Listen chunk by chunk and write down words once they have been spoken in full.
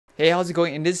Hey, how's it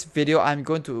going? In this video, I'm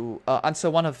going to answer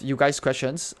one of you guys'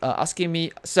 questions, asking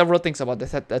me several things about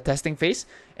the testing phase,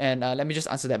 and let me just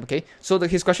answer them, okay? So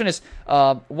his question is,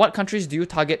 what countries do you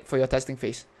target for your testing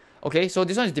phase? Okay, so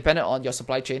this one is dependent on your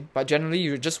supply chain, but generally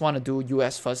you just want to do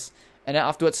US first, and then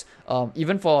afterwards,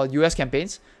 even for US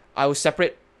campaigns, I will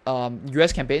separate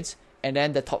US campaigns and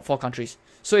then the top 4 countries.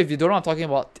 So if you don't know what I'm talking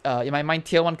about, in my mind,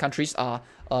 tier 1 countries are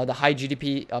the high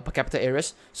GDP per capita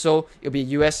areas. So it'll be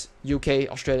US, UK,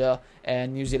 Australia,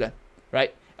 and New Zealand,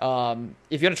 right?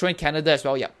 If you want to throw in Canada as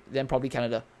well, yeah, then probably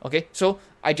Canada. Okay, so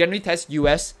I generally test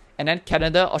US and then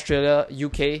Canada, Australia,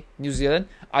 UK, New Zealand.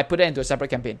 I put it into a separate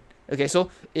campaign. Okay, so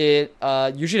it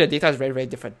usually the data is very, very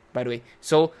different, by the way.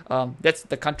 So that's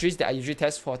the countries that I usually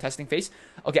test for testing phase.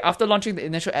 Okay, after launching the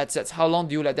initial ad sets, how long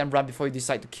do you let them run before you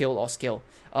decide to kill or scale?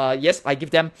 Yes, I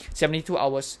give them 72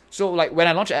 hours. So like when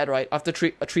I launch an ad, right, after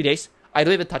 3 days, I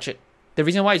don't even touch it. The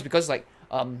reason why is because like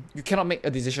you cannot make a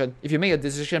decision. If you make a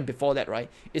decision before that, right,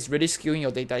 it's really skewing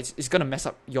your data. It's going to mess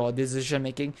up your decision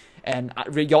making and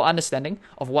your understanding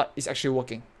of what is actually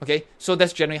working. Okay, so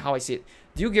that's generally how I see it.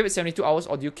 Do you give it 72 hours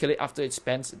or do you kill it after it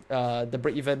spans the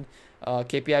break-even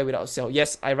KPI without a sale?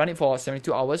 Yes, I run it for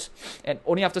 72 hours, and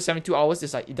only after 72 hours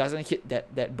it's like it doesn't hit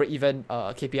that break-even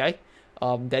KPI.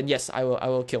 Then yes, I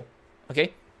will kill.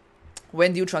 Okay,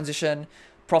 when do you transition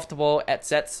profitable ad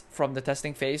sets from the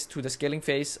testing phase to the scaling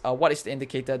phase? What is the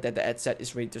indicator that the ad set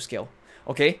is ready to scale?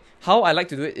 Okay, how I like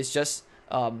to do it is just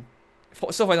for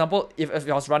example, if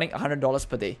I was running $100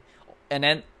 per day, and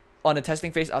then on the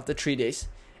testing phase after 3 days,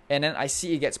 and then I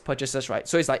see it gets purchases, right?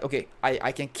 So it's like, okay,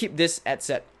 I can keep this ad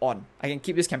set on. I can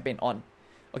keep this campaign on.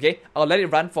 Okay, I'll let it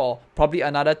run for probably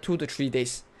another 2 to 3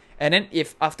 days. And then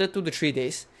if after 2 to 3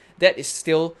 days, that is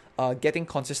still getting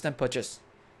consistent purchase,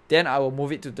 then I will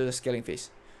move it to the scaling phase.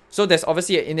 So there's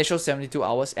obviously an initial 72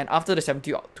 hours, and after the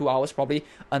 72 hours, probably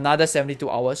another 72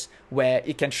 hours where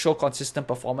it can show consistent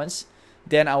performance.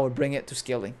 Then I will bring it to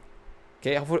scaling.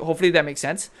 Okay, hopefully that makes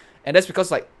sense. And that's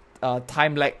because like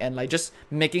time lag and like just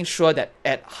making sure that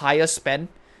at higher spend,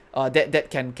 that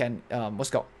can what's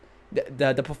it called,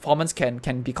 the performance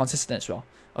can be consistent as well.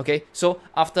 Okay, so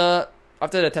after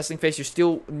the testing phase, you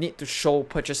still need to show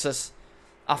purchases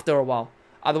after a while.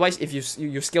 Otherwise, if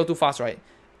you scale too fast, right,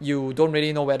 you don't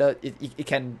really know whether it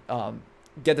can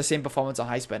get the same performance on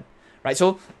high spend, right?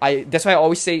 So that's why I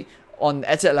always say on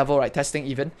ad set level, right, testing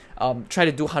even, try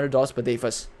to do $100 per day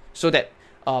first, so that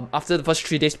after the first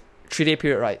 3-day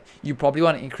period, right, you probably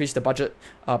want to increase the budget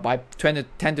by 10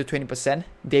 to 20%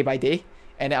 day by day,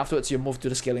 and then afterwards you move to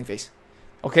the scaling phase.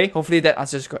 Okay, hopefully that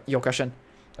answers your question.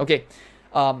 Okay,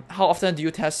 how often do you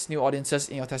test new audiences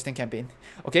in your testing campaign?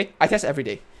 Okay, I test every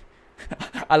day.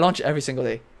 I launch every single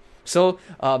day. So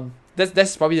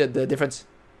that's probably the difference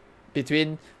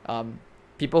between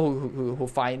people who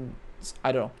find,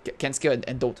 I don't know, can scale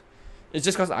and don't. It's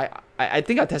just because I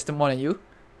think I tested more than you,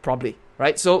 probably,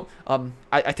 right? So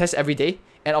I test every day,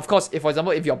 and of course, if for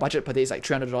example, if your budget per day is like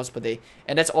 $300 per day,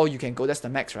 and that's all you can go, that's the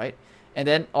max, right? And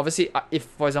then obviously, if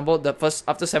for example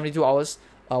after 72 hours,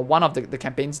 one of the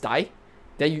campaigns die,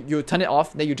 then you turn it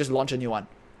off, then you just launch a new one.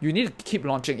 You need to keep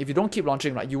launching. If you don't keep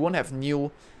launching, right, you won't have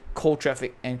new cold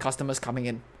traffic and customers coming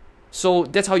in. So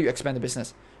that's how you expand the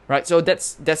business, right? So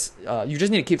that's you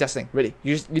just need to keep testing. Really,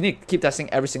 you need to keep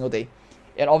testing every single day.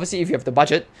 And obviously, if you have the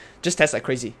budget, just test like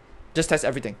crazy. Just test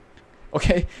everything.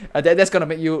 Okay, that's gonna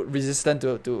make you resistant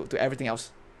to everything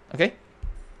else. Okay.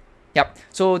 Yep.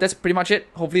 So that's pretty much it.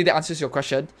 Hopefully that answers your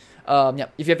question.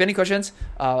 Yep. If you have any questions,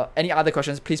 any other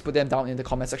questions, please put them down in the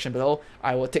comment section below.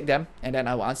 I will take them and then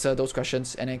I will answer those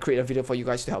questions and then create a video for you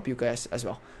guys to help you guys as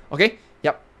well. Okay.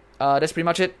 Yep. That's pretty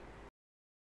much it.